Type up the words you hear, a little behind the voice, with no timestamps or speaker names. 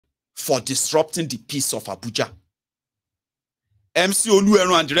for disrupting the peace of Abuja. MC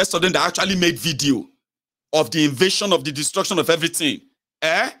Oluero and the rest of them that actually made video of the invasion, of the destruction of everything.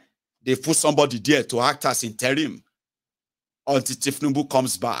 They put somebody there to act as interim until Tinubu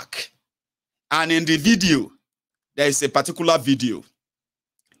comes back. And in the video, there is a particular video.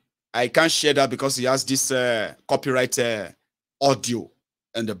 I can't share that because he has this copyright audio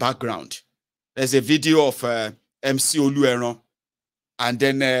in the background. There's a video of MC Oluero and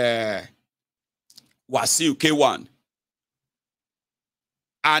then Wasiu K1.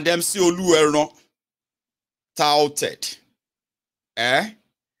 And MC Oluero touted,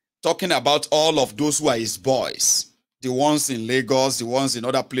 talking about all of those who are his boys, the ones in Lagos, the ones in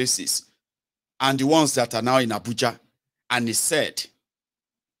other places, and the ones that are now in Abuja. And he said,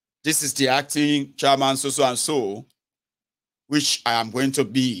 this is the acting chairman, so and so, which I am going to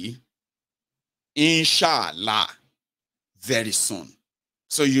be, inshallah, very soon.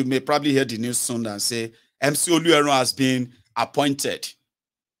 So you may probably hear the news soon and say, MC Oluero has been appointed.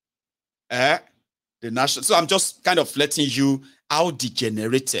 The national. So I'm just kind of letting you how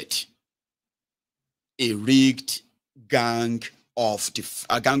degenerated a rigged gang of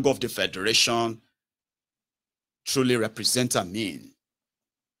the Federation truly represent and mean.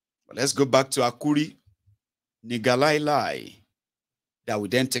 But let's go back to Akuri, Nigalai, that will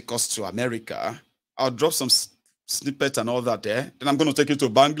then take us to America. I'll drop some snippet and all that there. Then I'm going to take you to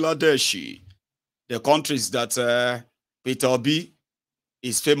Bangladesh, the countries that Peter Obi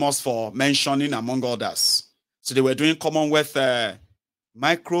is famous for mentioning, among others. So they were doing Commonwealth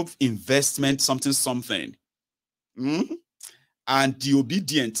micro investment, something. And the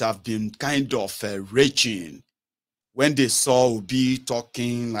obedient have been kind of raging when they saw Obi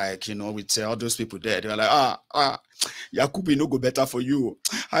talking, like, you know, with all those people there. They were like, Yakubu no go better for you.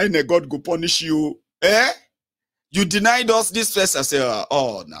 How in God go punish you? You denied us this first. I said,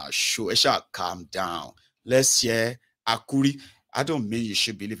 oh, nah, sure, calm down. Let's hear Akuri. I don't mean you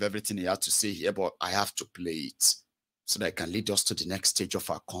should believe everything he had to say here, but I have to play it so that it can lead us to the next stage of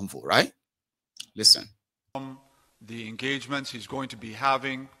our convo, right? Listen. The engagements he's going to be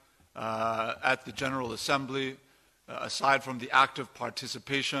having at the General Assembly, aside from the active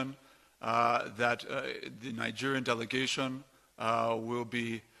participation that the Nigerian delegation will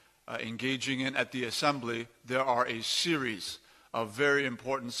be engaging in at the Assembly, there are a series of very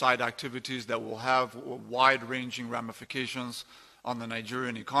important side activities that will have wide-ranging ramifications on the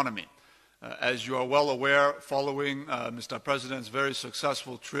Nigerian economy. As you are well aware, following Mr. President's very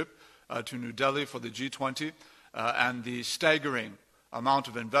successful trip to New Delhi for the G20 and the staggering amount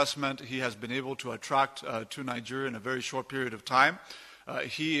of investment he has been able to attract to Nigeria in a very short period of time,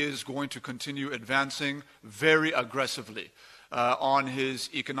 he is going to continue advancing very aggressively on his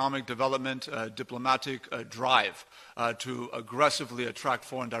economic development diplomatic drive to aggressively attract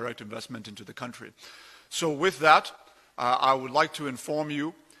foreign direct investment into the country. So with that, I would like to inform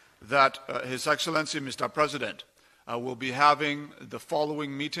you that His Excellency Mr. President will be having the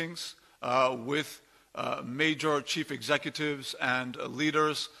following meetings with major chief executives and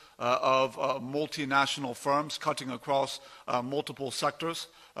leaders of multinational firms cutting across multiple sectors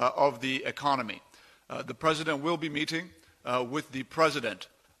of the economy. The President will be meeting with the President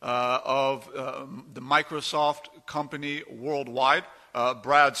of the Microsoft company worldwide,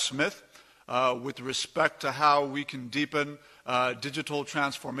 Brad Smith, with respect to how we can deepen digital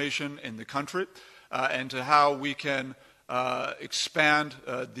transformation in the country and to how we can expand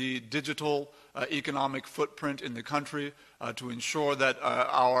the digital economic footprint in the country to ensure that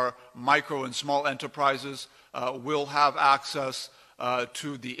our micro and small enterprises will have access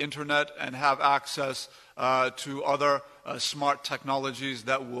to the internet and have access to other smart technologies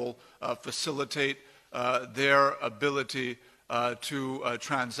that will facilitate their ability to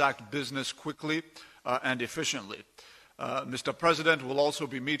transact business quickly and efficiently. Mr. President will also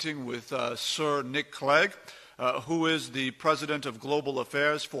be meeting with Sir Nick Clegg, who is the President of Global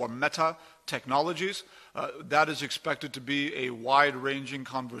Affairs for Meta Technologies. That is expected to be a wide-ranging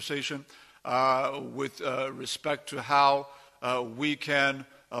conversation with respect to how we can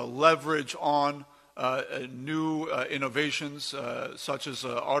leverage on new innovations such as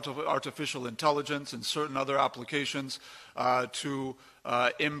artificial intelligence and certain other applications to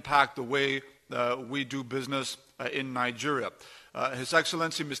impact the way we do business in Nigeria. His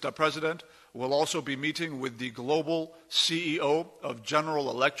Excellency, Mr. President, will also be meeting with the global CEO of General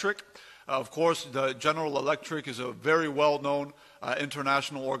Electric. Of course, the General Electric is a very well-known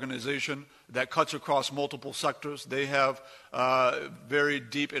international organization that cuts across multiple sectors. They have very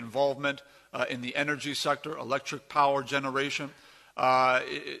deep involvement in the energy sector, electric power generation,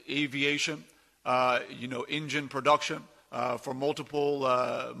 aviation, engine production, for multiple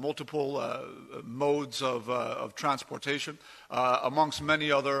modes of transportation, amongst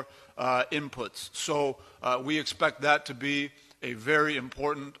many other inputs. So we expect that to be a very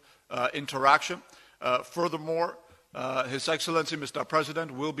important interaction. Furthermore, His Excellency, Mr.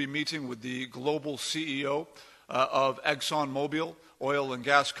 President, will be meeting with the global CEO of ExxonMobil Oil and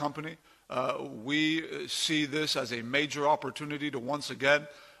Gas Company. We see this as a major opportunity to once again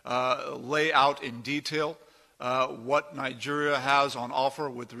lay out in detail what Nigeria has on offer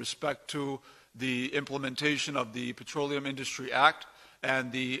with respect to the implementation of the Petroleum Industry Act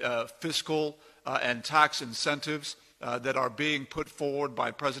and the fiscal and tax incentives that are being put forward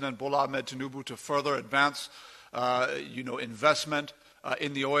by President Bola Ahmed Tinubu to further advance investment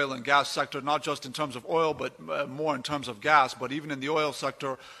in the oil and gas sector, not just in terms of oil, but more in terms of gas, but even in the oil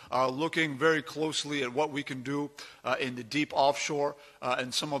sector, looking very closely at what we can do in the deep offshore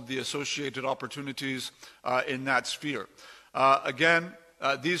and some of the associated opportunities in that sphere. Again,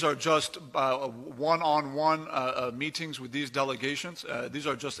 these are just one-on-one meetings with these delegations. These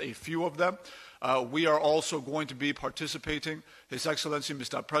are just a few of them. We are also going to be participating, His Excellency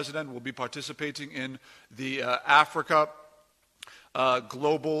Mr. President will be participating in the Africa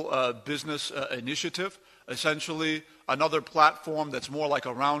Global Business Initiative, essentially another platform that's more like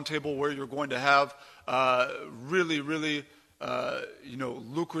a roundtable where you're going to have really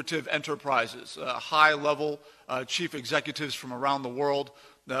lucrative enterprises, high-level chief executives from around the world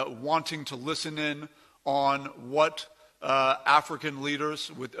wanting to listen in on what African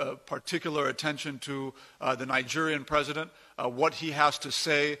leaders, with particular attention to the Nigerian president, what he has to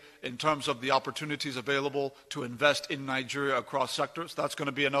say in terms of the opportunities available to invest in Nigeria across sectors. That's going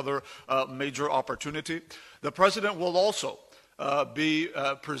to be another major opportunity. The president will also be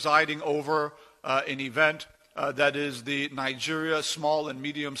presiding over an event that is the Nigeria Small and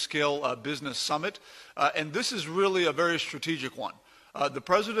Medium Scale Business Summit. And this is really a very strategic one. The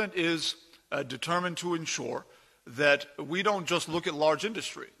president is determined to ensure that we don't just look at large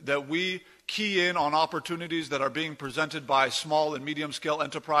industry, that we key in on opportunities that are being presented by small and medium-scale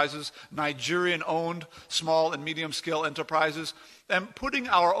enterprises, Nigerian-owned small and medium-scale enterprises, and putting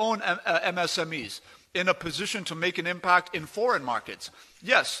our own MSMEs in a position to make an impact in foreign markets.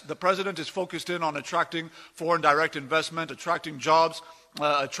 Yes, the president is focused in on attracting foreign direct investment, attracting jobs,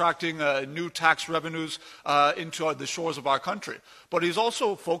 attracting new tax revenues into the shores of our country. But he's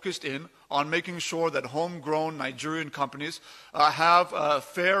also focused in on making sure that homegrown Nigerian companies have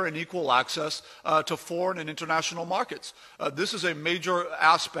fair and equal access to foreign and international markets. This is a major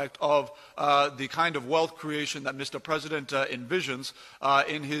aspect of the kind of wealth creation that Mr. President envisions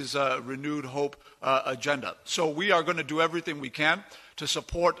in his renewed hope agenda. So we are going to do everything we can to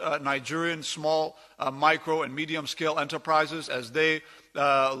support Nigerian small, micro, and medium-scale enterprises as they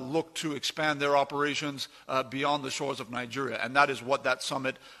look to expand their operations beyond the shores of Nigeria. And that is what that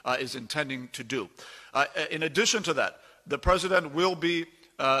summit is intending to do. In addition to that, the president will be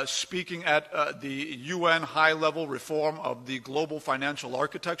speaking at the UN high-level reform of the global financial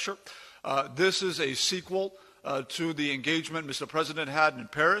architecture. This is a sequel to the engagement Mr. President had in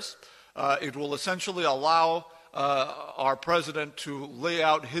Paris. It will essentially allow our president to lay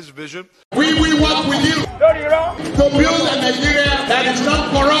out his vision. We will work with you to build a Nigeria that is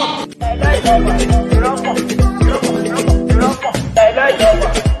not corrupt.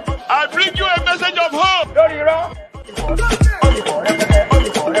 I bring you a message of hope.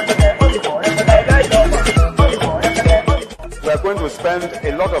 We are going to spend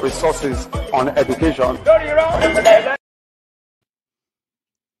a lot of resources on education.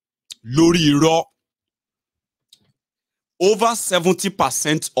 Lórí irọ́. Over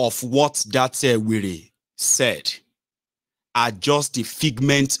 70% of what that Were said are just the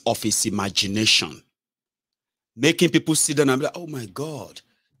figment of his imagination. Making people sit down and be like, oh my God,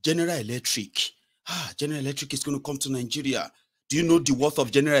 General Electric. General Electric is going to come to Nigeria. Do you know the worth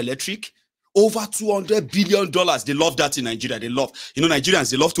of General Electric? Over $200 billion. They love that in Nigeria. They love, Nigerians,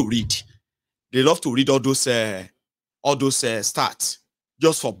 they love to read. They love to read all those stats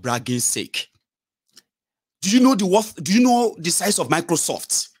just for bragging's sake. Do you know the worth? Do you know the size of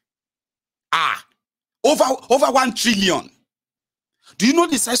Microsoft? Over 1 trillion. Do you know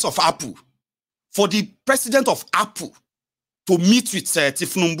the size of Apple? For the president of Apple to meet with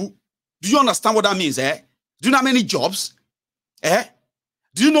Tinubu, do you understand what that means? Do you know how many jobs?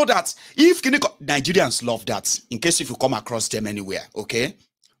 Do you know that if Nigerians love that? In case if you come across them anywhere, okay,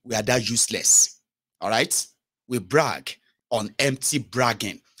 we are that useless. All right, we brag on empty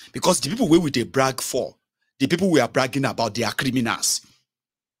bragging because the people we brag for. The people we are bragging about, they are criminals.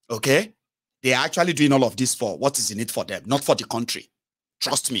 Okay? They are actually doing all of this for what is in it for them, not for the country.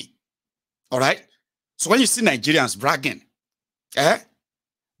 Trust me. All right? So when you see Nigerians bragging, Eh?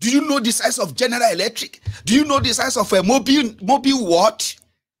 Do you know the size of General Electric? Do you know the size of a mobile what?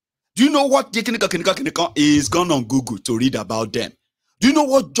 Do you know what is gone on Google to read about them? Do you know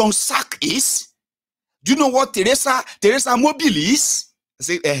what John Sack is? Do you know what Teresa Mobile is? I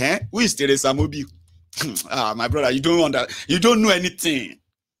say, who is Teresa Mobile? My brother, you don't know anything.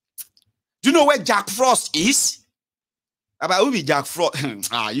 Do you know where Jack Frost is? About who be Jack Frost?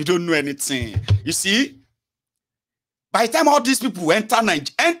 You don't know anything. You see? By the time all these people enter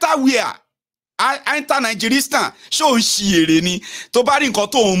where? I enter Nigeria. Show ni. To bari nkan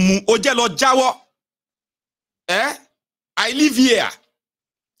to mu, o je lo jawo. I live here.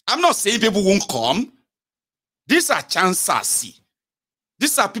 I'm not saying people won't come. These are chances.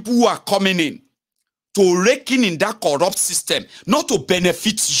 These are people who are coming in to reckon in that corrupt system, not to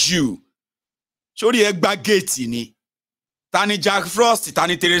benefit you. Show the Gbaja gate ni. Tani Jack Frost,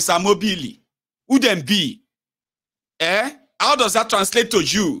 Tani Teresa Mobile. Who them be? How does that translate to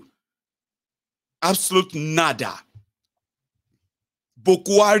you? Absolute nada.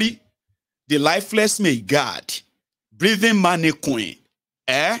 Bokwari, the lifeless may God, breathing mannequin,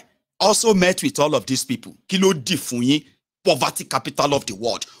 also met with all of these people. Kilo difunyi, poverty capital of the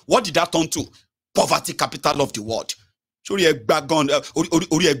world. What did that turn to? Poverty capital of the world. Ori egbagon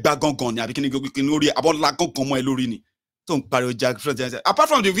apart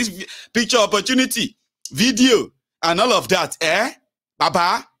from the picture opportunity, video, and all of that,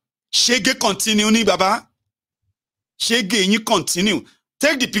 Baba, Shege continue ni Baba. Shege you continue.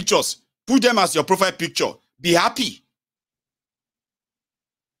 Take the pictures, put them as your profile picture. Be happy.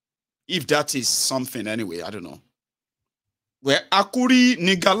 If that is something anyway, I don't know. Where Akuri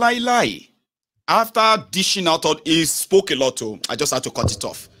Nigalailai, after dishing out, he spoke a lot. I just had to cut it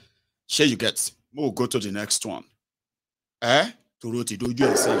off. Share you get. We'll go to the next one. To do you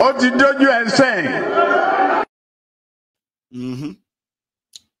and say. What did you and say?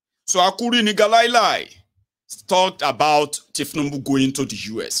 So Akuri Nigalailai talked about Tinubu going to the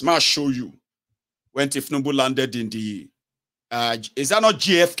US. I'll show you when Tinubu landed in the is that not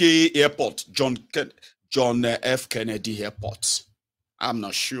JFK Airport, John F. Kennedy Airport? I'm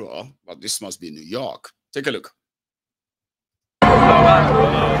not sure, but this must be New York. Take a look.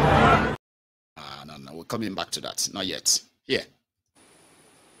 No, we're coming back to that. Not yet. Here.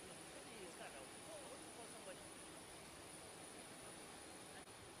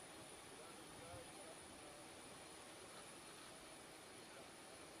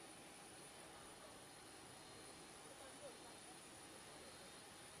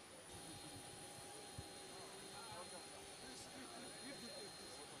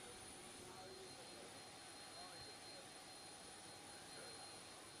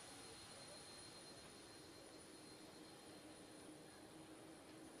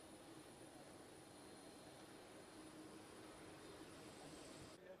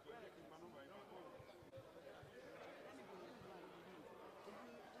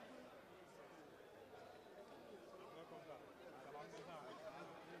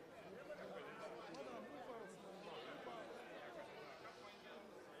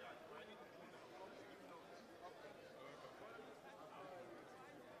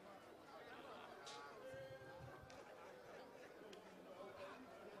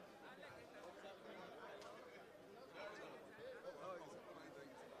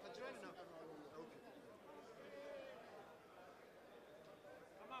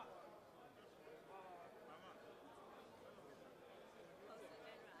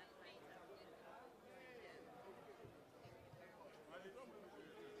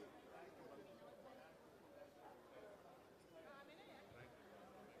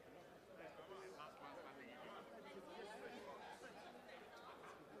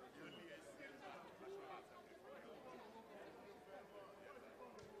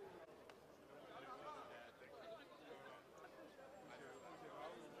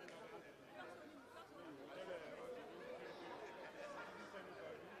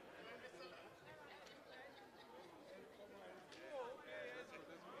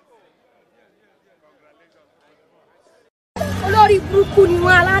 olórí burúkú ni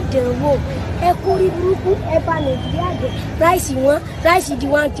wọ́n aládẹ̀wò ẹ kórí burúkú ẹ bá Nàìjíríà jẹ ráìsì wọn ráìsì di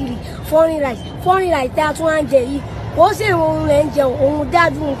 1-3 foreign rice tá a tún wá ń jẹ yìí kò sí òun rẹ̀ ń jẹ òun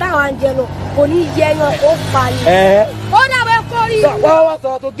dájú táwọn ń jẹ lọ kò ní jẹ yan ó parí. ó dàbẹ̀ kórí.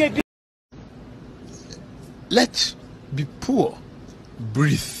 Let's be poor.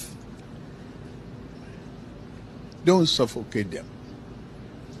 Breathe. Don't suffocate them.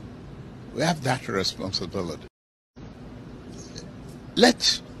 We have that responsibility.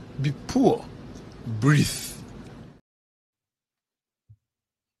 Let's be poor. Breathe.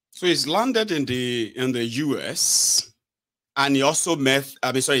 So he's landed in the US, And he also met,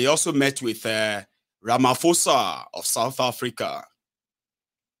 he also met with Ramaphosa of South Africa.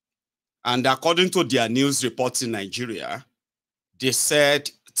 And according to their news reports in Nigeria, they said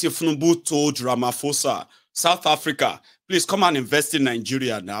Tinubu told Ramaphosa, South Africa, please come and invest in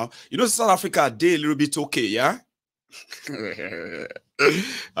Nigeria now. You know, South Africa, they a little bit okay, yeah?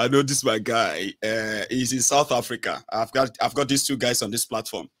 I know this my guy. He's in South Africa. I've got these two guys on this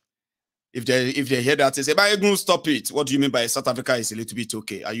platform. If they hear that, they say, "But you stop it. What do you mean by South Africa is a little bit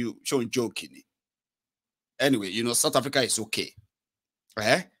okay? Are you showing joking?" Anyway, you know, South Africa is okay.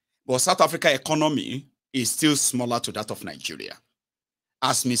 But South Africa economy is still smaller to that of Nigeria.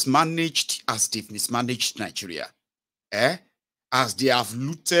 As mismanaged as they've mismanaged Nigeria, as they have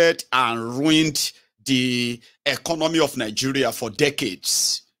looted and ruined the economy of Nigeria for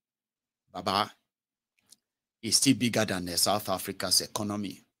decades, Baba, is still bigger than South Africa's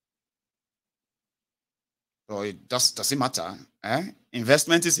economy. So it doesn't matter.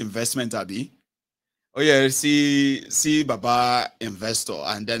 Investment is investment, Abi. Oh yeah, see Baba investor,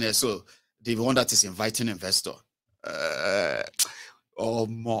 and then so the one that is inviting investor.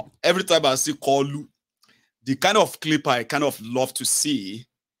 More. Every time I see Kolu, the kind of clip I kind of love to see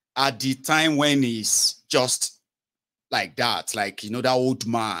at the time when he's just like that, like, you know, that old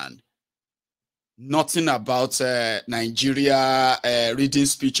man, nothing about Nigeria, reading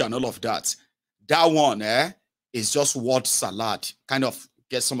speech and all of that. That one is just word salad. Kind of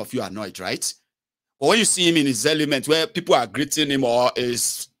get some of you annoyed, right? But when you see him in his element where people are greeting him or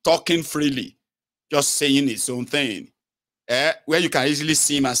is talking freely, just saying his own thing, where you can easily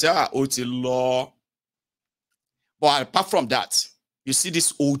see him and say, Oti law. But apart from that, you see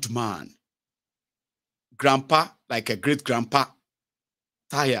this old man, grandpa, like a great grandpa,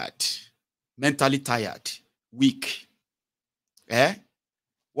 tired, mentally tired, weak.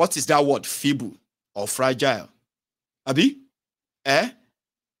 What is that word? Feeble or fragile? Abi? And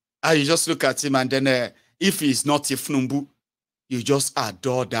you just look at him, and then if he's not Tinubu, you just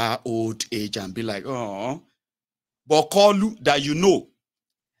adore that old age and be like, oh. But Kolu, that you know,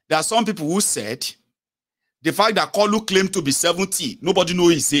 there are some people who said the fact that Kolu claimed to be 70, nobody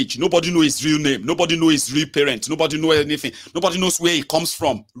knows his age, nobody knows his real name, nobody knows his real parents, nobody knows anything, nobody knows where he comes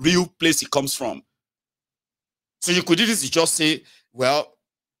from, real place he comes from. So you could just say, well,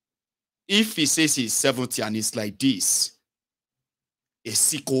 if he says he's 70 and he's like this, a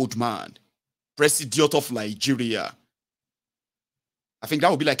sick old man, president of Nigeria, I think that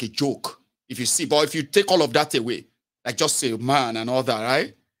would be like a joke if you see. But if you take all of that away, like just say man and all that,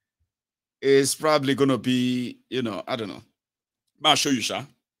 right? It's probably going to be, you know, I don't know. I'll show you, Sha.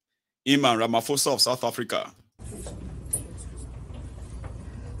 Him and Ramaphosa of South Africa.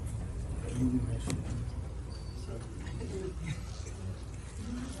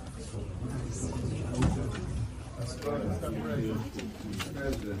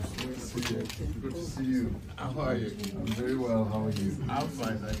 Good to see you. How are you? I'm very well. How are you? I'm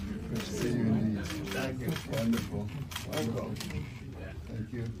fine, thank you. Good to see you indeed. Thank you. Wonderful. Welcome.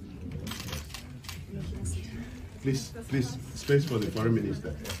 Thank you. Please, space for the foreign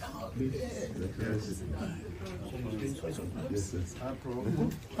minister. Please. Yes, sir. Yes. How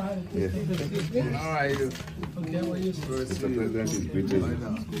are you? Okay, how are you? Mr. President is greeting you.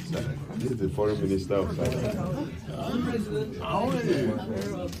 This is the foreign minister of South Africa. How are you?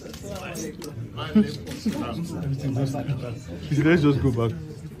 Let's just go back.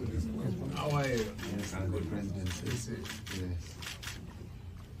 How are you? Yes, I'm good, President. Yes.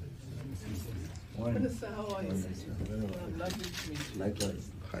 Minister, how are you? Lovely to meet you. Likewise.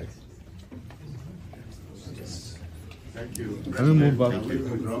 Hi. Thank you. Can we move back? When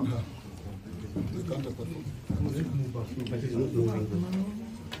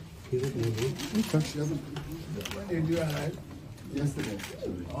did you arrive? Yesterday.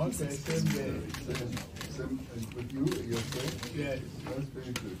 Okay, same day. Same with you, your friend? Yes. That's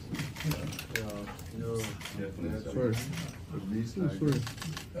very good. First.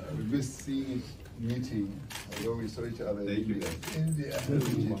 We missed seeing meeting, although we saw each other in India.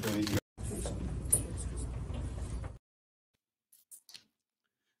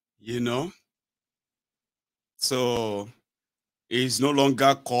 You know? So it's no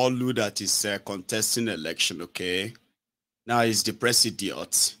longer Kolu that is contesting election, okay? Now he's the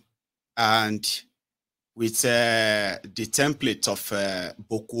president. And with the template of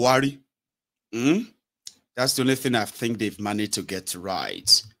Bokwari, that's the only thing I think they've managed to get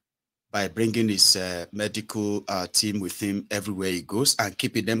right by bringing his medical team with him everywhere he goes and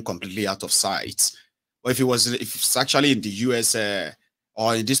keeping them completely out of sight. Or if it's actually in the US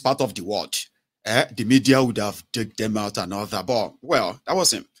or in this part of the world, the media would have dug them out and all that. But, well, that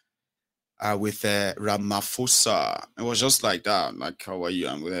was him. with Ramaphosa. It was just like that. Like, how are you?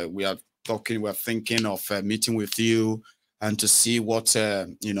 And we are talking. We're thinking of meeting with you and to see what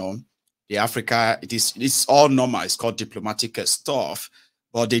you know, the Africa. It's all normal. It's called diplomatic stuff,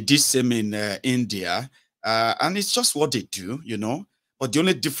 but they did same in India, and it's just what they do, you know. But the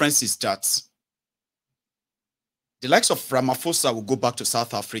only difference is that the likes of Ramaphosa will go back to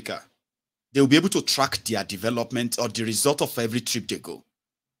South Africa. They will be able to track their development or the result of every trip they go.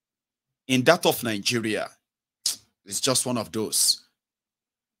 In that of Nigeria, it's just one of those.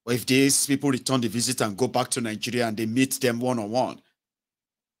 But if these people return the visit and go back to Nigeria and they meet them one-on-one,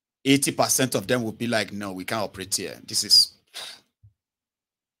 80% of them will be like, no, we can't operate here. This is,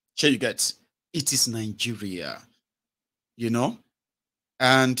 sure you get, it is Nigeria, you know?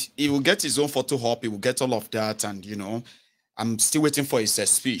 And he will get his own photo op, he will get all of that, and, you know, I'm still waiting for his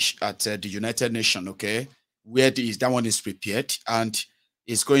speech at the United Nations, okay? Where that one is prepared, and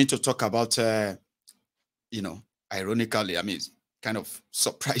he's going to talk about, you know, ironically, I mean, kind of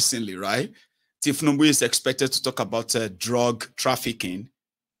surprisingly, right? Tinubu is expected to talk about drug trafficking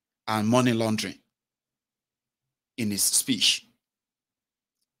and money laundering in his speech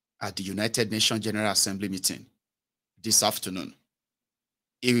at the United Nations General Assembly meeting this afternoon.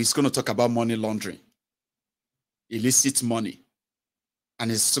 He's going to talk about money laundering, illicit money, and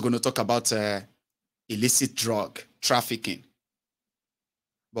he's also going to talk about illicit drug trafficking.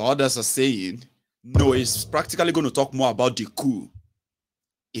 But others are saying, no, he's practically going to talk more about the coup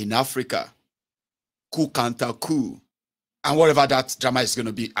in Africa, coup counter coup, and whatever that drama is going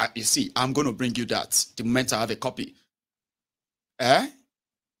to be. You see, I'm going to bring you that the moment I have a copy.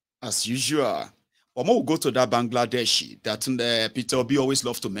 As usual. But we'll go to that Bangladeshi that Peter Obi always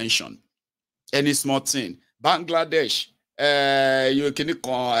loves to mention. Any small thing. Bangladesh, you can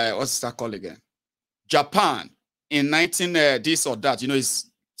what's that called again? Japan in 19 this or that. You know,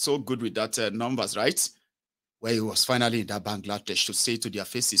 he's so good with that numbers, right? Where he was finally in that Bangladesh to say to their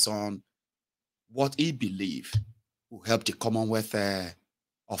faces on what he believed will help the Commonwealth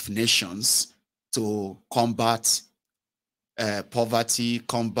of Nations to combat poverty,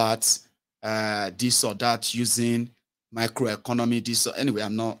 combat this or that using microeconomy. This anyway,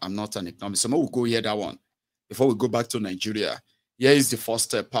 I'm not an economist. So we'll go here that one before we go back to Nigeria. Here is the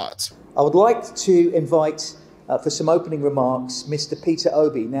first part. I would like to invite for some opening remarks Mr. Peter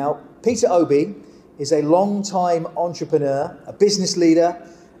Obi. Now, Peter Obi is a long-time entrepreneur, a business leader,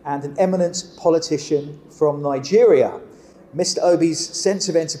 and an eminent politician from Nigeria. Mr. Obi's sense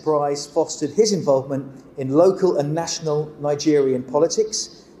of enterprise fostered his involvement in local and national Nigerian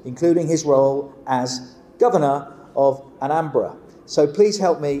politics, including his role as governor of Anambra. So please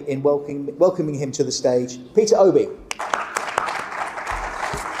help me in welcoming him to the stage. Peter Obi.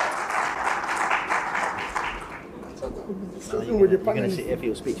 You're going to sit here for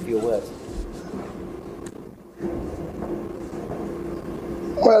your speech, for your words.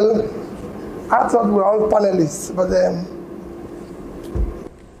 Well, I thought we were all panelists, but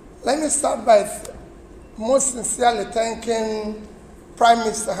let me start by most sincerely thanking Prime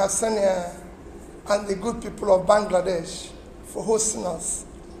Minister Hassania and the good people of Bangladesh for hosting us,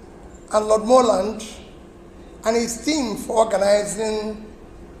 and Lord Moreland and his team for organizing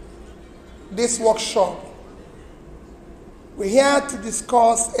this workshop. We're here to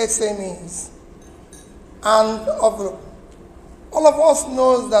discuss SMEs, and all of us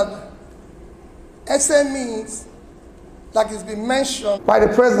knows that SMEs, like it's been mentioned by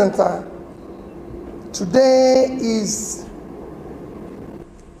the President, today is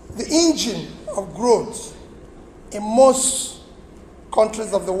the engine of growth in most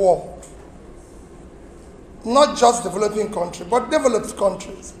countries of the world. Not just developing countries, but developed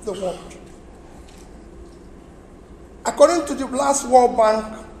countries of the world. According to the last World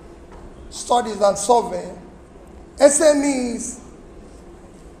Bank studies and survey, SMEs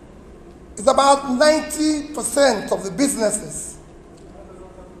is about 90% of the businesses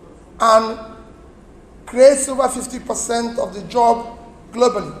and creates over 50% of the job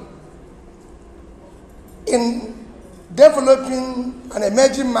globally. In developing and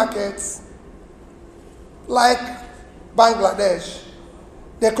emerging markets like Bangladesh,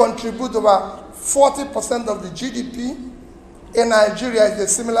 they contribute over 40% of the GDP. In Nigeria, it's a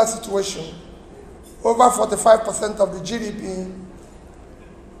similar situation. Over 45% of the GDP.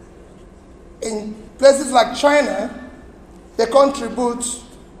 In places like China, they contribute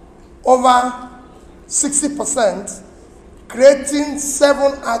over 60%, creating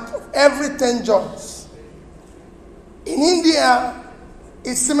 7 out of every 10 jobs. In India,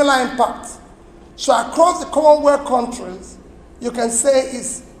 it's similar impact. So across the Commonwealth countries, you can say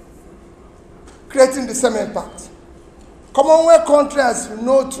it's creating the same impact. Commonwealth countries, as you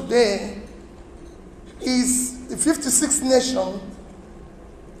know today, is the 56th nation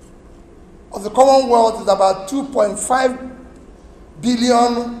of the Commonwealth is about 2.5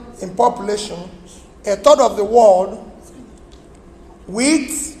 billion in population, a third of the world,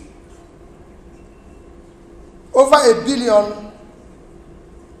 with over 1 billion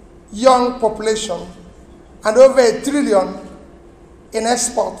young population and over 1 trillion in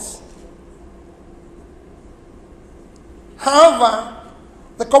exports. However,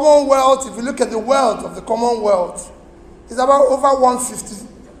 the Commonwealth, if you look at the wealth of the Commonwealth, is about over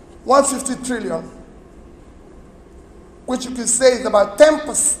 150 trillion, which you can say is about 10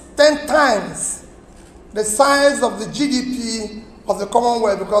 times the size of the GDP of the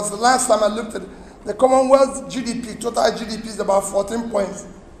Commonwealth, because the last time I looked at the Commonwealth GDP, total GDP is about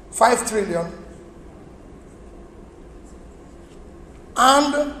 14.5 trillion.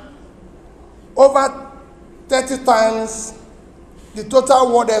 And over 30 times the total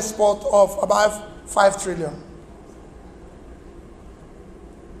world export of about 5 trillion.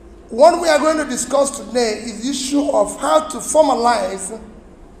 What we are going to discuss today is the issue of how to formalization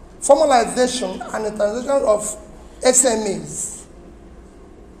and internationalization of SMEs,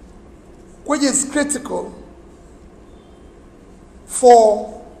 which is critical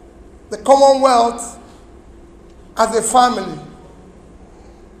for the Commonwealth as a family.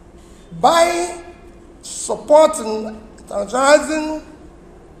 By supporting, internationalizing,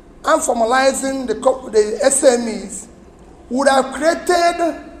 and formalizing the SMEs, would have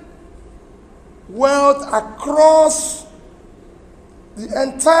created wealth across the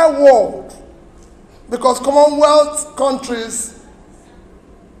entire world, because Commonwealth countries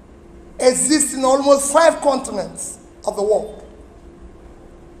exist in almost 5 continents of the world.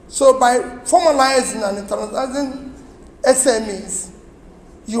 So by formalizing and internationalizing SMEs,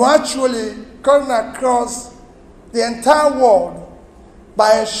 you actually come across the entire world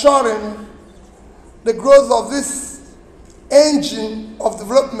by ensuring the growth of this engine of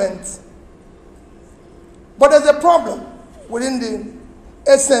development. But there's a problem within the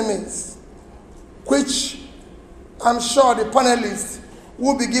SMEs, which I'm sure the panelists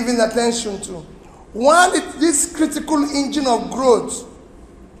will be giving attention to. While this critical engine of growth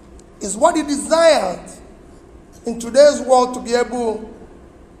is what is desired in today's world to be able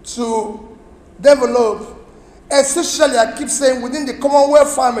to develop, especially, I keep saying, within the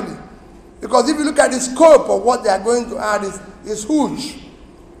Commonwealth family, because if you look at the scope of what they are going to add is huge.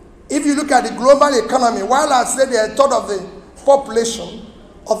 If you look at the global economy, while I said they are a third of the population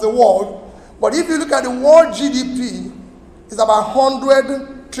of the world, but if you look at the world GDP, it's about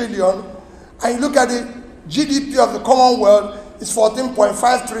 100 trillion, and you look at the GDP of the Commonwealth, it's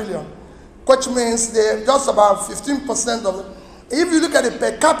 14.5 trillion, which means they're just about 15% of it. If you look at the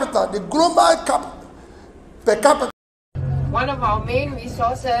per capita, the global per capita. One of our main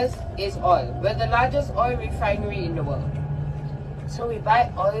resources is oil. We're the largest oil refinery in the world. So we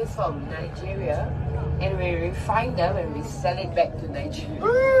buy oil from Nigeria and we refine them and we sell it back to Nigeria.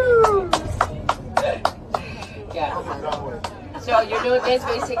 Yeah. So you know that's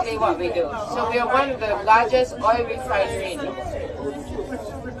basically what we do. So we are one of the largest oil refineries in the world.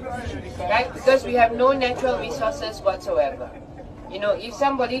 Right? Because we have no natural resources whatsoever. You know, if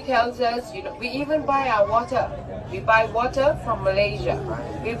somebody tells us, you know, we even buy our water. We buy water from Malaysia.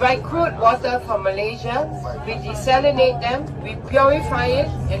 We buy crude water from Malaysia. We desalinate them, we purify it,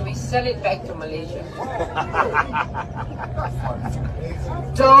 and we sell it back to Malaysia.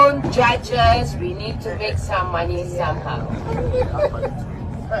 Don't judge us. We need to make some money somehow.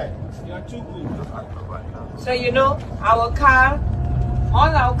 So you know, all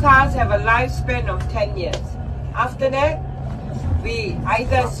our cars have a lifespan of 10 years. After that, we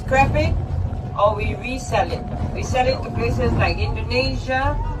either scrap it or we resell it. We sell it to places like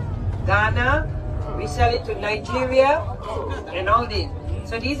Indonesia, Ghana, we sell it to Nigeria, and all this.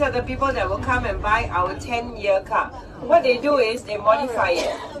 So these are the people that will come and buy our 10-year car. What they do is they modify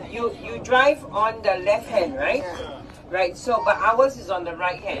it. You drive on the left hand, right? Right, so but ours is on the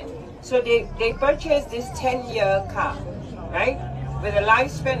right hand. So they purchase this 10-year car, right? With a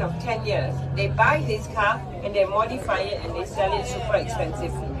lifespan of 10 years. They buy this car and they modify it and they sell it super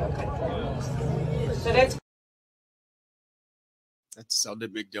expensive in your country. So that's how they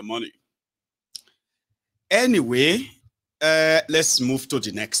make their money. Anyway, let's move to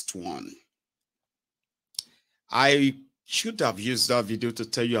the next one. I should have used that video to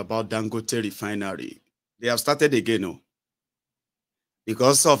tell you about Dangote refinery. They have started again, no?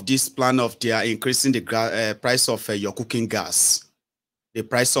 Because of this plan of they are increasing the price of your cooking gas, the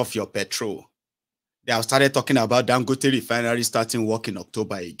price of your petrol. They have started talking about Dangote refinery starting work in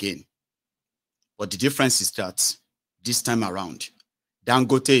October again. But the difference is that this time around,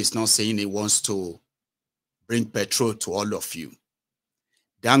 Dangote is not saying he wants to bring petrol to all of you.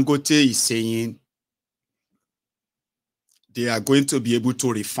 Dangote is saying they are going to be able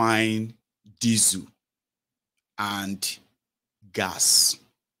to refine diesel and gas.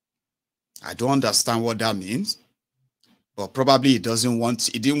 I don't understand what that means, but probably it didn't want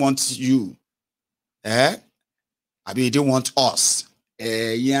you. I mean, it didn't want us.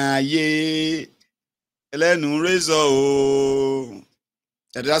 That's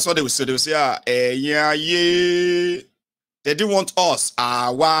what they would say. They would say, they didn't want us.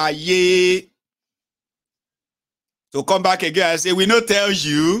 To come back again and say, we not tell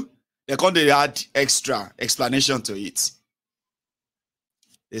you. They add extra explanation to it.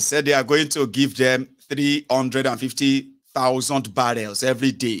 They said they are going to give them 350,000 barrels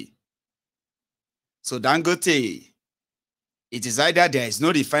every day. So Dangote, it is either there is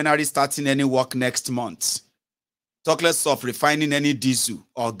no refinery starting any work next month, talk less of refining any diesel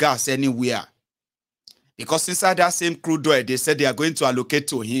or gas anywhere. Because inside that same crude oil, they said they are going to allocate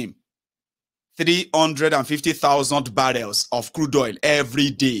to him 350,000 barrels of crude oil every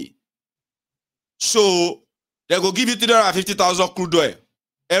day. So they will give you 350,000 crude oil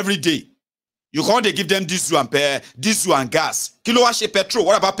every day. You can't give them diesel and gas. Kilowatt petrol.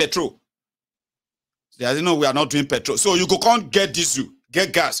 What about petrol? They didn't know we are not doing petrol. So you can't get diesel,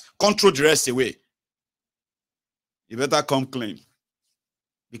 get gas, control the rest away. You better come clean.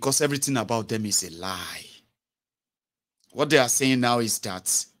 Because everything about them is a lie. What they are saying now is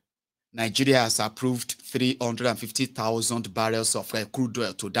that Nigeria has approved 350,000 barrels of crude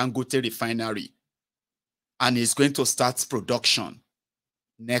oil to Dangote refinery and is going to start production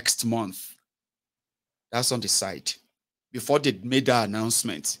next month. That's on the side. Before they made that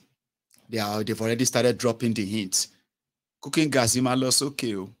announcement, they've already started dropping the hints. Cooking gas is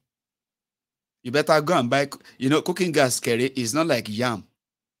okay. You better go and buy, cooking gas is not like yam.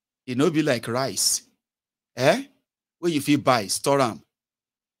 It no be like rice. Where you feel buy, store them.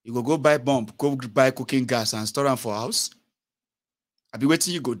 You go buy bomb, go buy cooking gas and store them for house. I be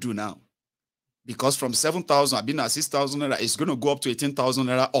waiting you go do now. Because from 7,000, I've been at 6,000 naira, it's going to go up to 18,000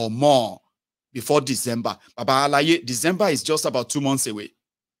 naira or more before December. Baba, December is just about 2 months away.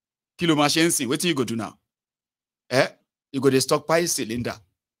 Kilo machine, what do you go do now? You go to stockpile cylinder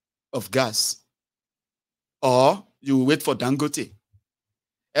of gas. Or you wait for Dangote.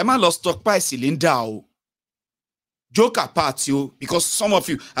 Emma lost stockpile cylinder. Joke apart, you, because some of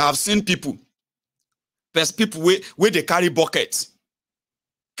you, I have seen people. There's people where they carry buckets,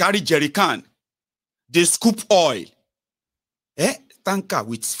 carry jerry can, they scoop oil. Tanker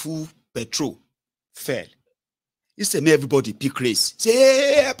with full petrol fell. You say, may everybody pick race.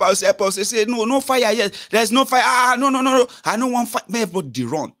 Say, help us. Say, no fire yet. There's no fire. No. I don't want fire. May everybody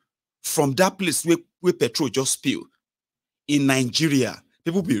run from that place where petrol just spilled. In Nigeria,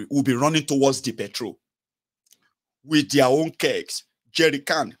 people will be running towards the petrol with their own kegs, jerry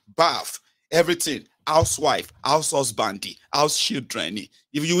can, bath, everything. Housewife, house husband, house children.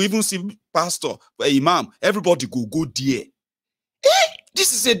 If you even see pastor, imam, everybody go there.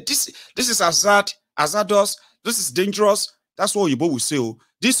 This is hazardous. This is dangerous. That's what Yibo will say. Oh,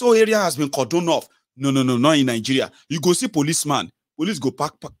 this whole area has been cordoned off. No, not in Nigeria. You go see policeman. Police go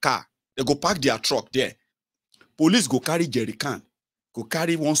park car. They go park their truck there. Police go carry jerry can. Go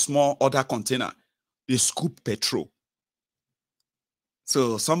carry one small other container. They scoop petrol.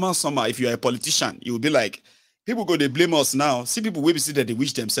 So somehow, if you're a politician, you will be like, people go, they blame us now. See people will be see that they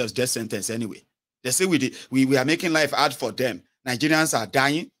wish themselves death sentence anyway. They say we are making life hard for them. Nigerians are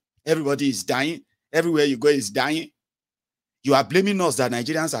dying. Everybody is dying. Everywhere you go is dying. You are blaming us that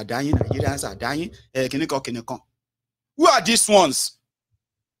Nigerians are dying. Nigerians are dying. Who are these ones?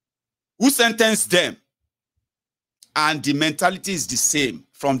 Who sentenced them? And the mentality is the same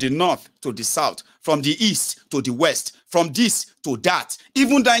from the north to the south, from the east to the west, from this to that.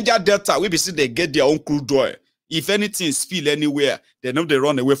 Even Niger Delta, we see they get their own crude oil. If anything spill anywhere, they know they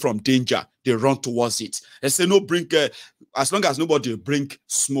run away from danger. They run towards it. They say no bring, as long as nobody bring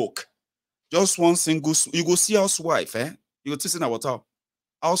smoke. Just one single, you go see housewife, You go see in our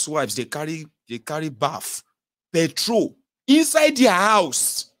housewives, they carry bath, petrol inside their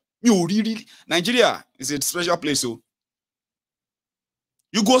house. You really, Nigeria is a special place. So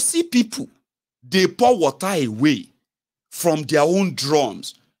you go see people, they pour water away from their own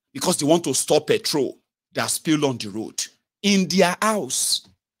drums because they want to store petrol that spilled on the road in their house.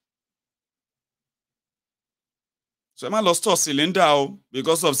 So I might lost store cylinder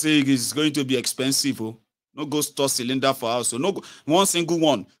because of saying it's going to be expensive. No go store cylinder for house. So no one single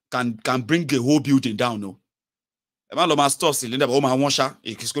one can bring the whole building down. No. I might store cylinder, but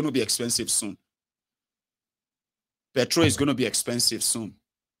it's going to be expensive soon. Petrol is going to be expensive soon.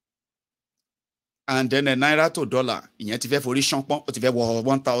 And then a naira to dollar. In yet if for shampoo, if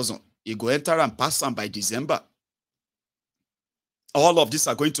 1,000, you go enter and pass them by December. All of these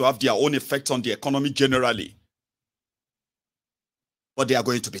are going to have their own effect on the economy generally. But they are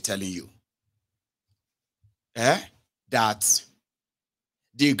going to be telling you that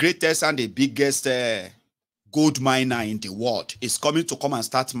the greatest and the biggest gold miner in the world is coming to come and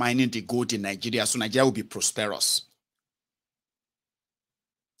start mining the gold in Nigeria. So Nigeria will be prosperous.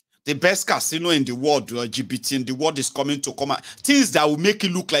 The best casino in the world, LGBT in the world, is coming to come. Things that will make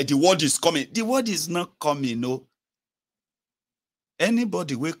it look like the world is coming. The world is not coming, no.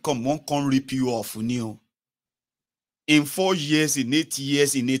 Anybody will come, won't come rip you off, you. In 4 years, in 8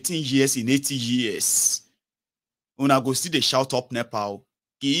 years, in 18 years, in 80 years. When I go see the shout up Nepal,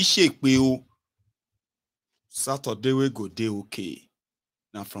 ki shake me. Saturday we go day okay.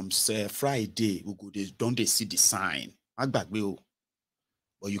 Now from Friday we go don't they see the sign?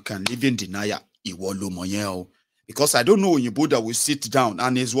 But you can live in denial. Because I don't know when Buddha will sit down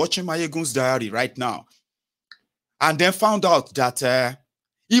and is watching my Egun's diary right now. And then found out that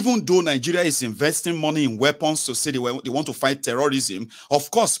even though Nigeria is investing money in weapons to say they want to fight terrorism, of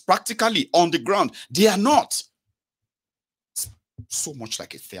course, practically on the ground, they are not. It's so much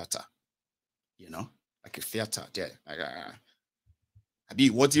like a theater, you know, like a theater there.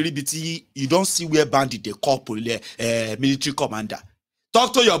 What you don't see where bandit they call military commander.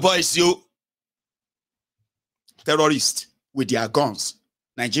 Talk to your boys, you terrorists with their guns,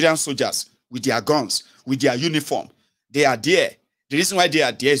 Nigerian soldiers with their guns, with their uniform. They are there. The reason why they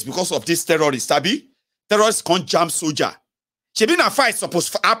are there is because of this terrorist. Tabi, terrorists can't jam soldier. She been a fight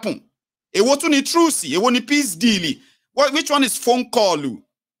supposed to happen. It wasn't a truce. It wasn't a peace deal. Which one is phone call?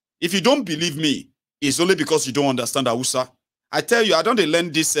 If you don't believe me, it's only because you don't understand Hausa. I tell you, I don't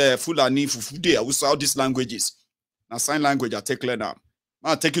learn this Fulani, Fufude, Hausa, all these languages. Now sign language, I take learn now.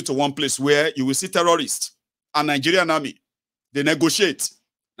 I'll take you to one place where you will see terrorists and Nigerian army. They negotiate.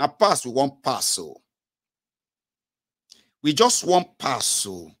 Now pass, we won't pass. So we just won't pass.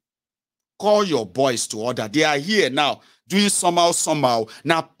 So call your boys to order. They are here now, doing somehow.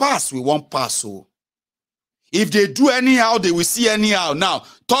 Now pass, we won't pass. So if they do anyhow, they will see anyhow. Now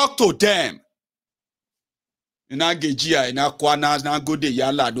talk to them. Your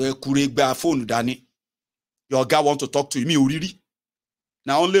guy want to talk to me.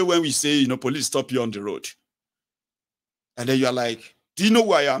 Now only when we say, police stop you on the road. And then you are like, do you know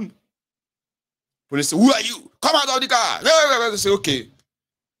who I am? Police say, who are you? Come out of the car. They say, okay.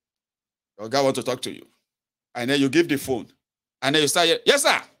 Your guy want to talk to you. And then you give the phone. And then you start, yes,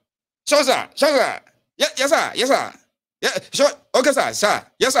 sir. Sure, sir. Sure, sir. Yes, sir. Yes, sir. Yeah, sure. Okay, sir. Sir.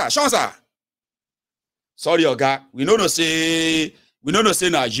 Yes, sir. Sure, sir. Sorry, your guy. We don't know say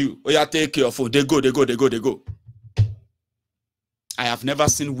now you. Oh, yeah, take your phone. They go. I have never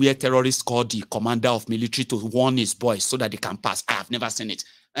seen where terrorists call the commander of military to warn his boys so that they can pass. I have never seen it.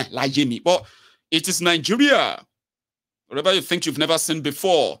 Like me. But it is Nigeria. Whatever you think you've never seen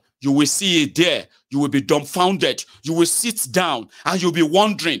before, you will see it there. You will be dumbfounded. You will sit down and you'll be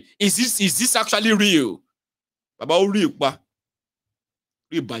wondering, is this actually real? About real, baje.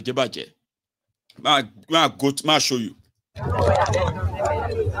 I'll show you.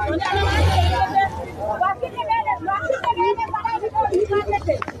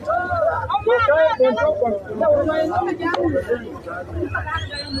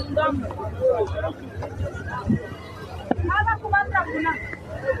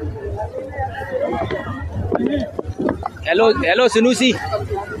 Hello Sunusi.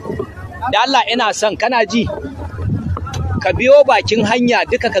 Da Allah ina son kana ji. Ka biyo bakin hanya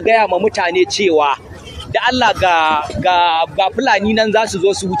duka ka gaya ma mutane cewa da Allah ga Fulani nan za su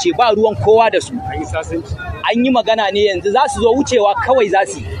zo su wuce ba ruwan kowa da su. An yi magana ne yanzu za su zo wucewa kawai za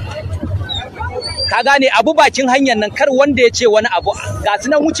su. Ka gane abu bakin hanyar nan kar wanda ya ce wani abu ga su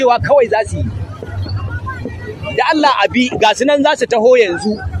nan wucewa kawai za su yi. Da Allah abi ga su nan za su taho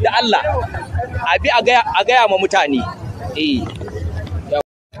yanzu da Allah. Abi a gaya ma mutane.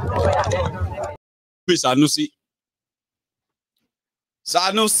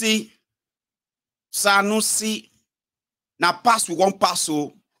 Sanusi. Now pass, we won't pass.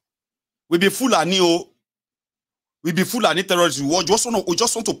 So we be Fulani. We be Fulani terrorists. We just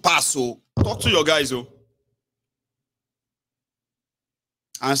want to pass. So talk to your guys. And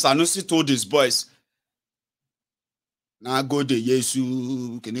Sanusi told his boys, now go the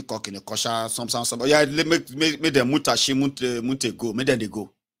Yesu, can you cook in a kosher, some. Yeah, make them mute go. Make them they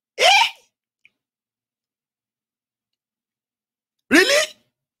go. Really?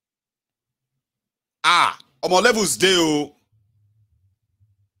 On my levels there.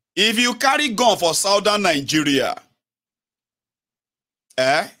 If you carry gun for southern Nigeria,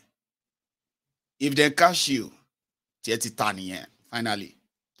 If they catch you, finally,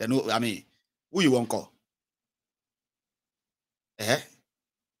 they know, I mean, who you won't call?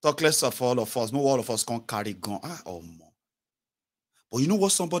 Talk less of all of us. No, all of us can't carry gun. More. But you know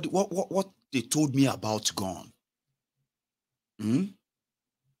what what they told me about gun?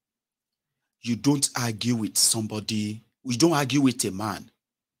 You don't argue with somebody. We don't argue with a man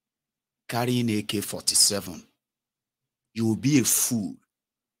carrying AK-47. You will be a fool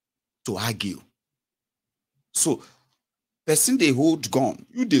to argue. So, person they hold gun,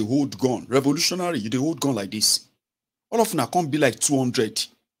 you they hold gun, revolutionary, you they hold gun like this. All of them can't be like 200.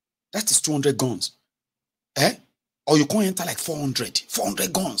 That is 200 guns. Or you can't enter like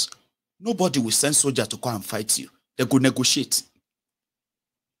 400 guns. Nobody will send soldier to come and fight you. They go negotiate.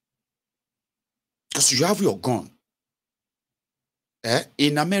 Because you have your gun.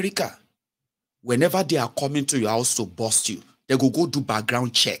 In America, whenever they are coming to your house to bust you, they go do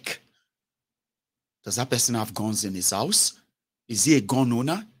background check. Does that person have guns in his house? Is he a gun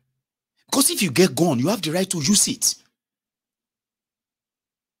owner? Because if you get gun, you have the right to use it.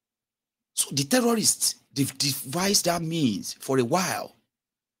 So the terrorists, they've devised that means for a while.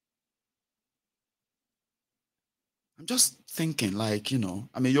 I'm just thinking like, you know,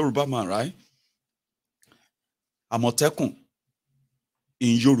 I'm a Yoruba man, right? Amotekun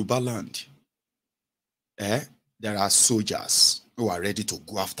in Yoruba land. There are soldiers who are ready to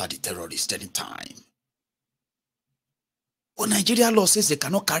go after the terrorists anytime. But Nigeria law says they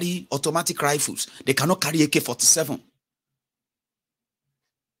cannot carry automatic rifles. They cannot carry AK-47.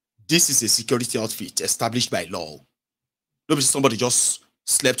 This is a security outfit established by law. Nobody, somebody just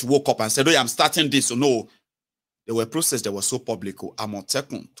slept, woke up and said, oh, yeah, I'm starting this. So no, there were processes that were so public.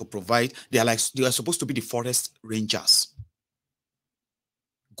 Amotekun to provide, they are supposed to be the forest rangers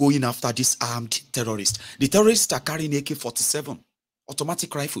going after these armed terrorists. The terrorists are carrying AK-47,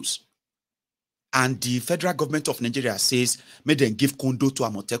 automatic rifles. And the federal government of Nigeria says, may them give condo to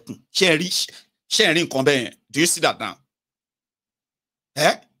Amotekun. Sharing combat. Do you see that now?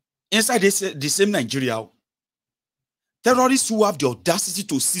 Inside the same Nigeria, terrorists who have the audacity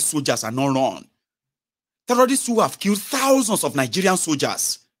to see soldiers and not run. Terrorists who have killed thousands of Nigerian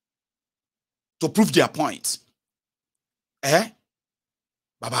soldiers to prove their point.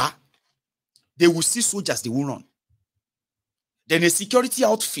 Baba, they will see soldiers, they will run. Then a security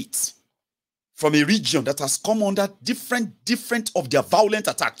outfit from a region that has come under different of their violent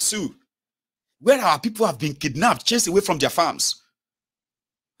attacks too, where our people have been kidnapped, chased away from their farms.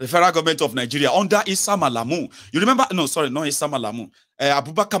 The federal government of Nigeria under Issa Malamu. You remember? No, sorry, not Issa Malamu.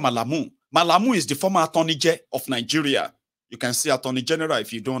 Abubakar Malamu. Malamu is the former Attorney General of Nigeria. You can say Attorney General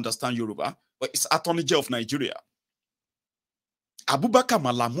if you don't understand Yoruba, but it's Attorney General of Nigeria. Abubakar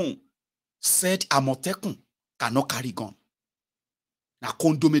Malamu said Amotekun cannot carry gun. Now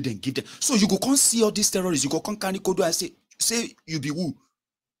condom then give them. So you go come see all these terrorists. You go come carry kodo and say you be who?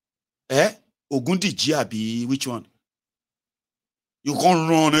 Ogundi Jiabi, which one? You can't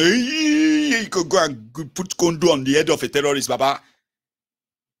run. You could go and put condo on the head of a terrorist, Baba.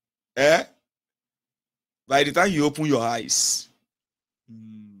 By the time you open your eyes,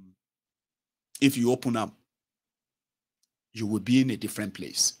 if you open up, you will be in a different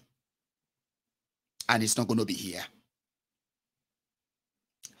place. And it's not going to be here.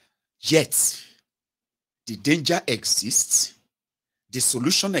 Yet, the danger exists, the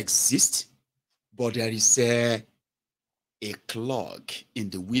solution exists, but there is a clog in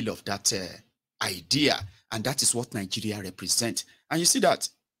the wheel of that idea, and that is what Nigeria represents. And you see that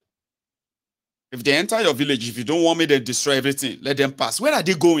if they enter your village, if you don't want me to destroy everything, let them pass. Where are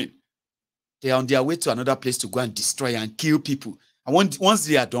they going? They are on their way to another place to go and destroy and kill people. And once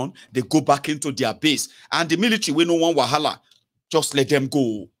they are done, they go back into their base. And the military, we no one wahala, just let them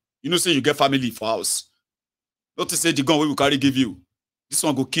go. You know, say you get family for house. Not to say the gun we will carry give you. This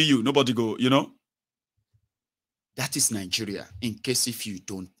one go kill you. Nobody go, you know. That is Nigeria, in case if you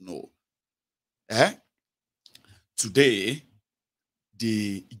don't know. Today,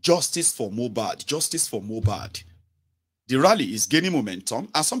 the Justice for Mohbad, the rally is gaining momentum,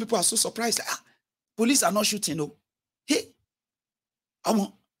 and some people are so surprised. Like, police are not shooting, no. Hey,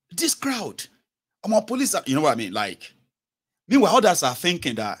 this crowd, police are, you know what I mean? Like, meanwhile, others are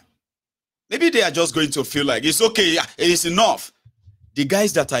thinking that maybe they are just going to feel like it's okay, it is enough. The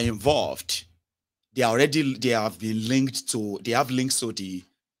guys that are involved, they have links to the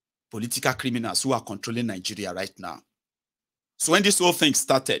political criminals who are controlling Nigeria right now. So when this whole thing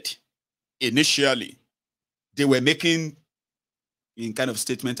started, initially, they were making in kind of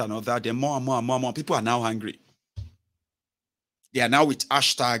statement and all that. Then more and more people are now angry. They are now with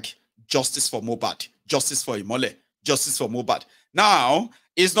hashtag justice for Mohbad, justice for Imole, justice for Mohbad. Now,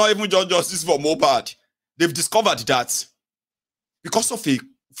 it's not even just justice for Mohbad. They've discovered that because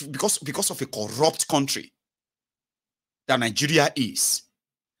of a corrupt country that Nigeria is,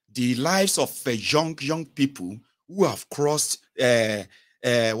 the lives of young people who have crossed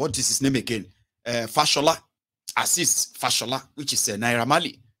what is his name again? Fashola, Assis Fashola, which is Naira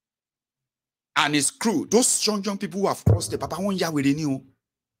Marley, and his crew. Those young people who have crossed the Papa won ya with new.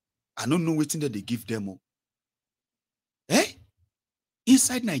 I don't know what thing that they give them.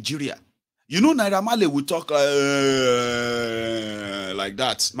 Inside Nigeria, you know, Naira Marley will talk like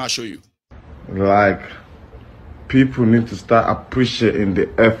that. I'll show you. Like, people need to start appreciating the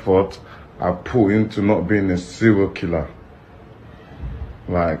effort I put into not being a serial killer.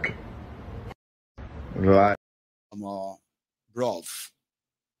 Like, bruv,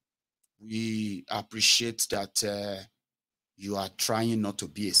 we appreciate that you are trying not to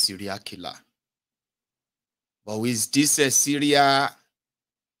be a serial killer. But with this serial,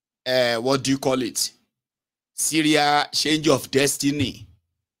 what do you call it? Serial change of destiny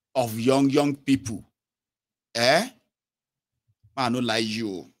of young people. I don't like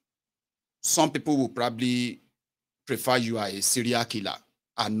you. Some people will probably prefer you are a serial killer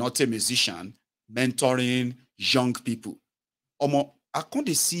and not a musician mentoring young people. I can't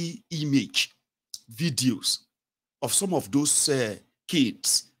see image, videos of some of those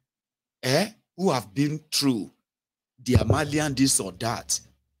kids who have been through the Amalian this or that,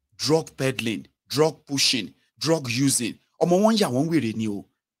 drug peddling, drug pushing, drug using.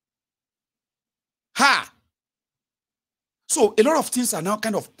 Ha! So a lot of things are now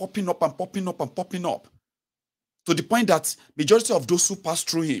kind of popping up and popping up and popping up to the point that majority of those who passed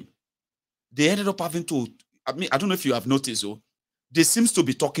through him, they ended up having to, I don't know if you have noticed, they seems to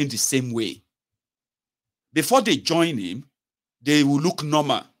be talking the same way. Before they join him, they will look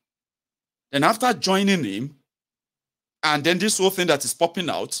normal. Then after joining him, and then this whole thing that is popping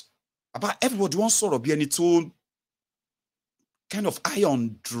out, about everybody wants sort of be any tool kind of eye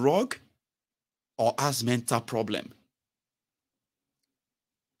on drug or has mental problem.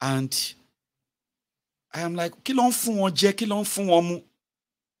 And I am like,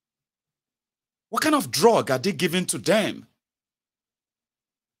 what kind of drug are they giving to them?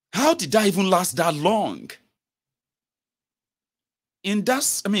 How did that even last that long? In that,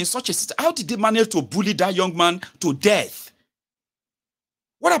 such a system, how did they manage to bully that young man to death?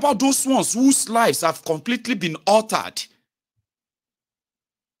 What about those ones whose lives have completely been altered?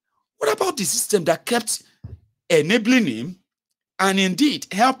 What about the system that kept enabling him and indeed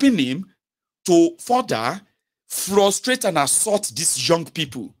helping him to further frustrate and assault these young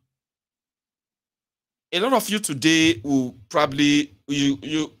people? A lot of you today will probably,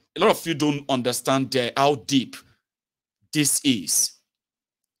 a lot of you don't understand how deep this is.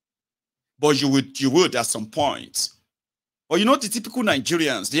 But you would at some point. But you know, the typical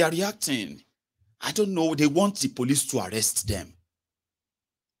Nigerians, they are reacting. I don't know, they want the police to arrest them.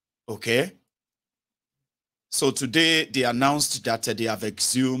 Okay? So today they announced that they have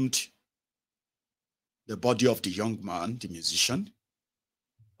exhumed the body of the young man, the musician,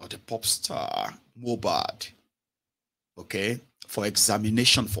 or the pop star, Mohbad, okay, for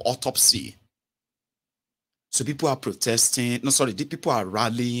examination, for autopsy. So people are protesting, the people are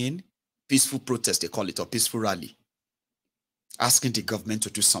rallying, peaceful protest, they call it, or peaceful rally, asking the government to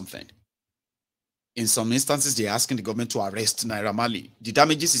do something. In some instances, they're asking the government to arrest Naira Marley. The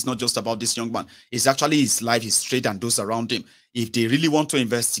damages is not just about this young man. It's actually his life, his trade, and those around him. If they really want to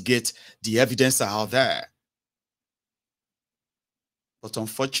investigate, the evidence are out there. But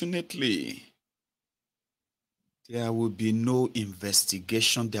unfortunately, there will be no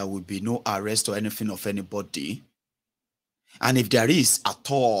investigation. There will be no arrest or anything of anybody. And if there is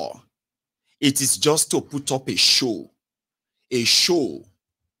at all, it is just to put up a show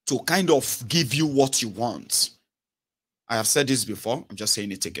to kind of give you what you want. I have said this before. I'm just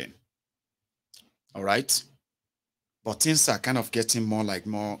saying it again. All right? But things are kind of getting more and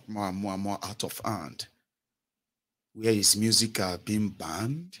more out of hand. Where his music are being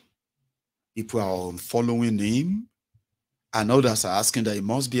banned. People are following him. And others are asking that he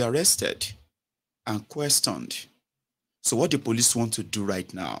must be arrested and questioned. So what the police want to do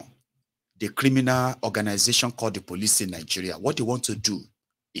right now, the criminal organization called the police in Nigeria, what they want to do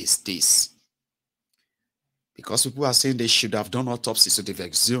is this. Because people are saying they should have done autopsy, so they've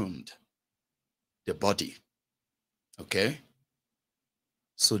exhumed the body. Okay?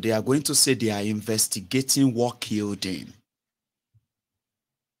 So they are going to say they are investigating what killed him.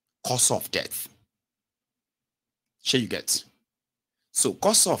 Cause of death. Sure you get. So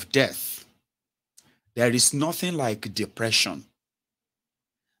cause of death, there is nothing like depression.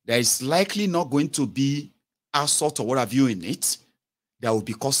 There is likely not going to be assault or what have you in it, there will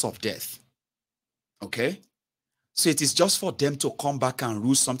be cause of death. Okay? So it is just for them to come back and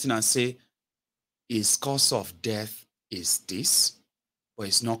rule something and say, his cause of death is this, but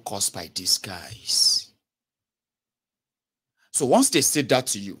it's not caused by these guys. So once they say that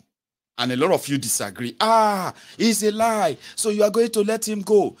to you, and a lot of you disagree, it's a lie, so you are going to let him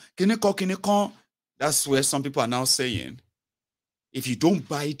go. That's where some people are now saying, if you don't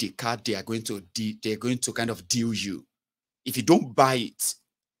buy the card, they're going to kind of deal you. If you don't buy it,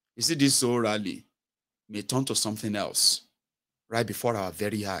 you see this whole rally may turn to something else right before our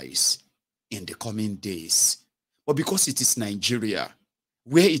very eyes in the coming days. But because it is Nigeria,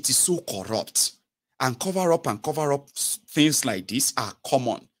 where it is so corrupt, and cover up things like this are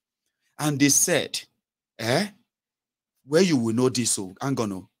common. And they said, where you will know this,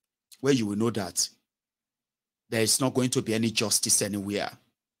 where you will know that there is not going to be any justice anywhere.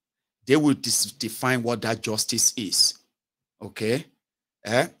 They will define what that justice is. Okay?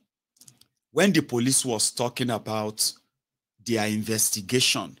 When the police was talking about their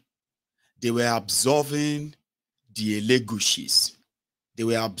investigation, they were observing the Elegushis. They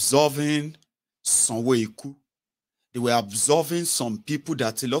were observing Sanwo-Iku. They were observing some people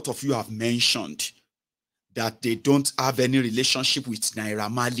that a lot of you have mentioned that they don't have any relationship with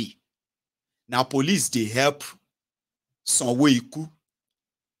Naira Marley. Now, police, they help Sanwo-Iku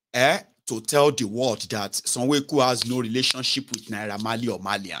to tell the world that Sanwo-Iku has no relationship with Naira Marley or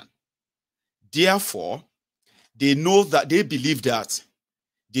Malian. Therefore, they know that they believe that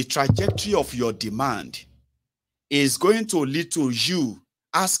the trajectory of your demand is going to lead to you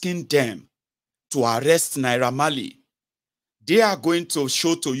asking them to arrest Naira Marley. They are going to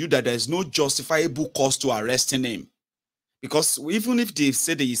show to you that there is no justifiable cause to arresting him. Because even if they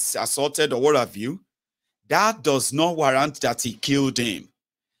say that he's assaulted or what have you, that does not warrant that he killed him.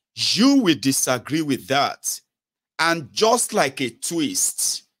 You will disagree with that. And just like a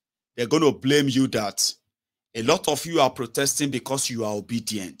twist, they're going to blame you that a lot of you are protesting because you are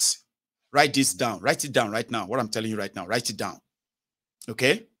obedient. Write this down. Write it down right now. What I'm telling you right now, write it down.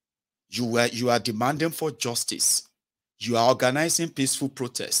 Okay? You are demanding for justice. You are organizing peaceful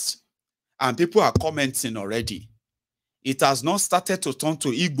protests. And people are commenting already. It has not started to turn to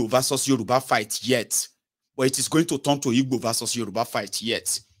Igbo versus Yoruba fight yet. But it is going to turn to Igbo versus Yoruba fight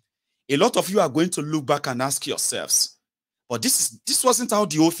yet. A lot of you are going to look back and ask yourselves, but this wasn't how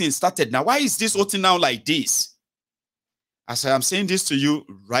the whole thing started. Now, why is this whole thing now like this? As I am saying this to you,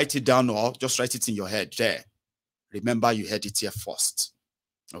 write it down or just write it in your head there. Remember, you heard it here first.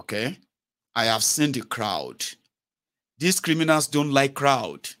 Okay? I have seen the crowd. These criminals don't like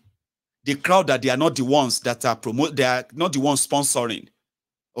crowd. The crowd that they are not the ones that are they are not the ones sponsoring.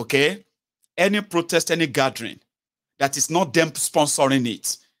 Okay? Any protest, any gathering that is not them sponsoring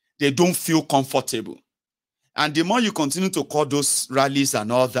it, they don't feel comfortable. And the more you continue to call those rallies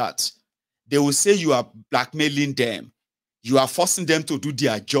and all that, they will say you are blackmailing them. You are forcing them to do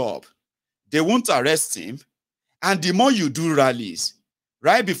their job. They won't arrest him. And the more you do rallies,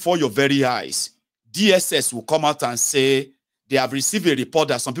 right before your very eyes, DSS will come out and say they have received a report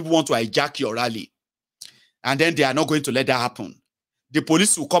that some people want to hijack your rally. And then they are not going to let that happen. The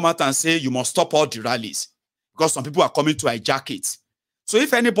police will come out and say you must stop all the rallies because some people are coming to hijack it. So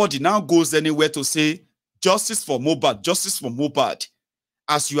if anybody now goes anywhere to say justice for Mohbad,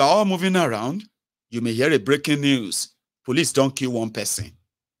 as you are all moving around, you may hear a breaking news. Police don't kill one person.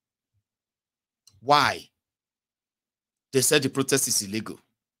 Why? They said the protest is illegal.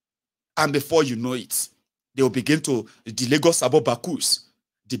 And before you know it, they will begin to, the Lagos Abobakus,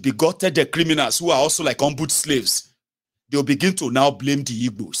 the bigoted criminals who are also like ombudsman slaves, they will begin to now blame the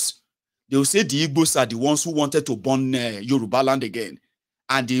Igbos. They will say the Igbos are the ones who wanted to burn Yoruba land again.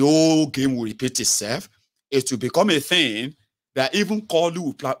 And the whole game will repeat itself. It will become a thing that even Kalu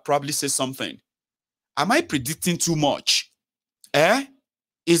will probably say something. Am I predicting too much?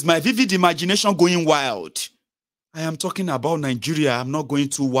 Is my vivid imagination going wild? I am talking about Nigeria. I'm not going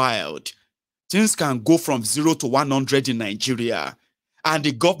too wild. Things can go from 0 to 100 in Nigeria. And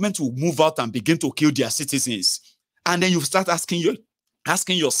the government will move out and begin to kill their citizens. And then you start asking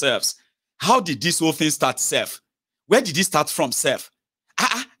yourselves, how did this whole thing start, self? Where did it start from, self?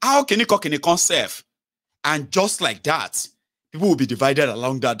 How can it come, self? And just like that, people will be divided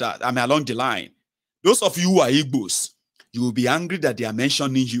along along the line. Those of you who are Igbos, you will be angry that they are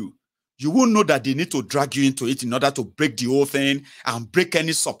mentioning you. You will know that they need to drag you into it in order to break the whole thing and break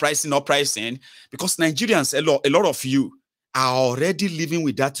any surprising uprising. Because Nigerians, a lot of you are already living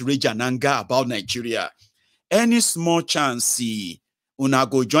with that rage and anger about Nigeria. Any small chance, una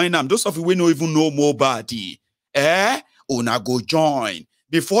go join them. Those of you who don't even know Mohbad, una go join.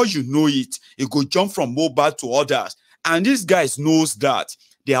 Before you know it, it go jump from mobile to others. And these guys knows that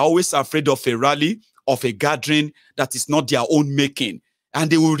they are always afraid of a rally, of a gathering that is not their own making.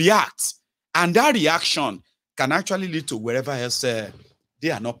 And they will react. And that reaction can actually lead to wherever else they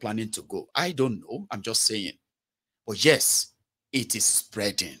are not planning to go. I don't know. I'm just saying. But yes, it is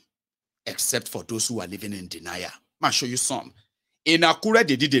spreading, except for those who are living in denial. I'll show you some. In Akure,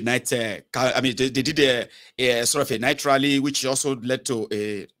 they did a night, they did a sort of a night rally, which also led to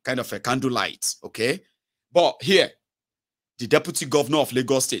a kind of a candlelight, okay? But here, the deputy governor of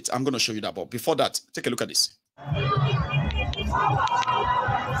Lagos State, I'm going to show you that. But before that, take a look at this.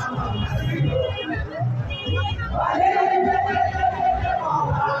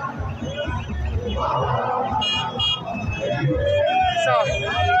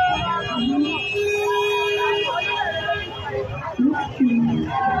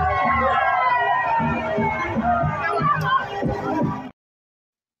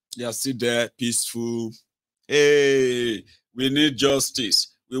 They are still there, peaceful. Hey, we need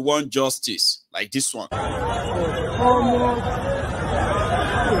justice. We want justice, like this one.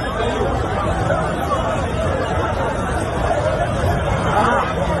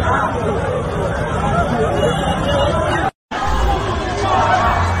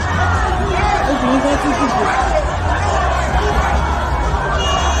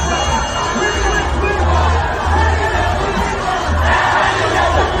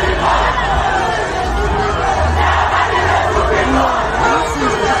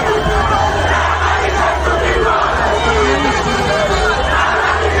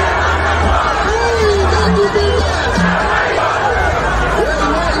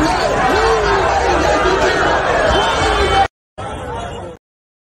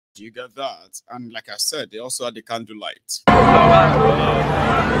 You get that? And like I said, they also had the candlelight.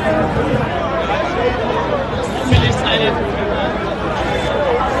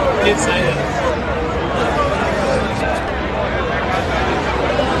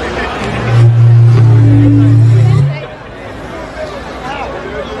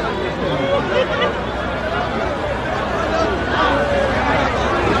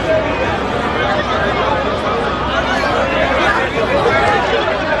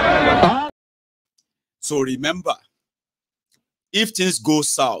 So remember, if things go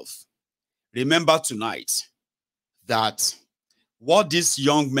south, remember tonight that what these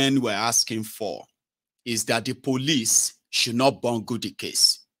young men were asking for is that the police should not bungle the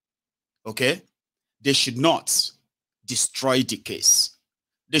case. Okay? They should not destroy the case.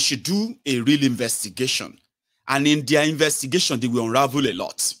 They should do a real investigation. And in their investigation, they will unravel a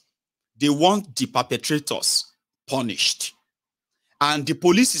lot. They want the perpetrators punished. And the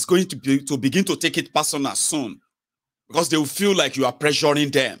police is going to begin to take it personal soon, because they will feel like you are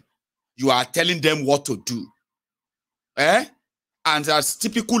pressuring them. You are telling them what to do. And as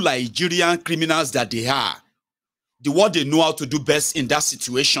typical Nigerian criminals that they are, what they know how to do best in that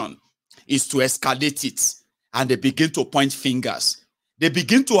situation is to escalate it. And they begin to point fingers. They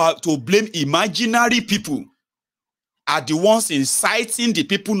begin to blame imaginary people are the ones inciting the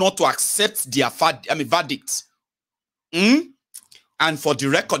people not to accept their verdict. And for the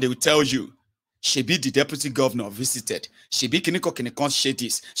record, they will tell you, Shebi, the deputy governor, visited. Shebi Kiniko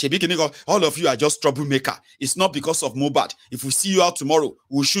Shedis. Shebi Kiniko, all of you are just troublemaker. It's not because of Mobad. If we see you out tomorrow,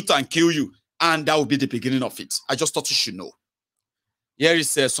 we'll shoot and kill you. And that will be the beginning of it. I just thought you should know. Here is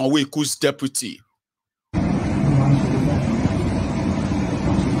Sonweku's deputy.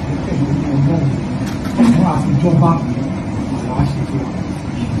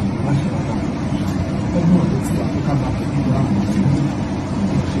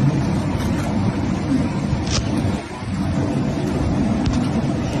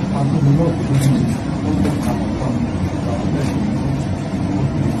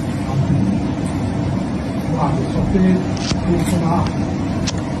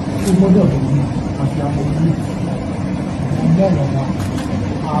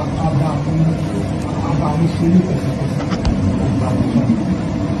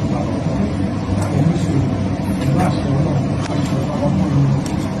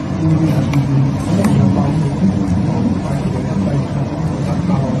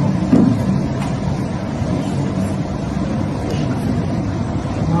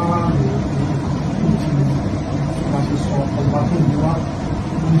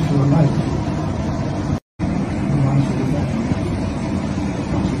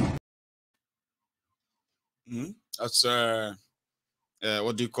 That's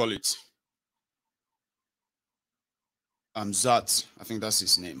what do you call it? Zat, I think that's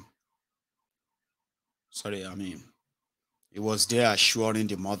his name. Sorry, he was there assuring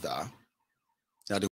the mother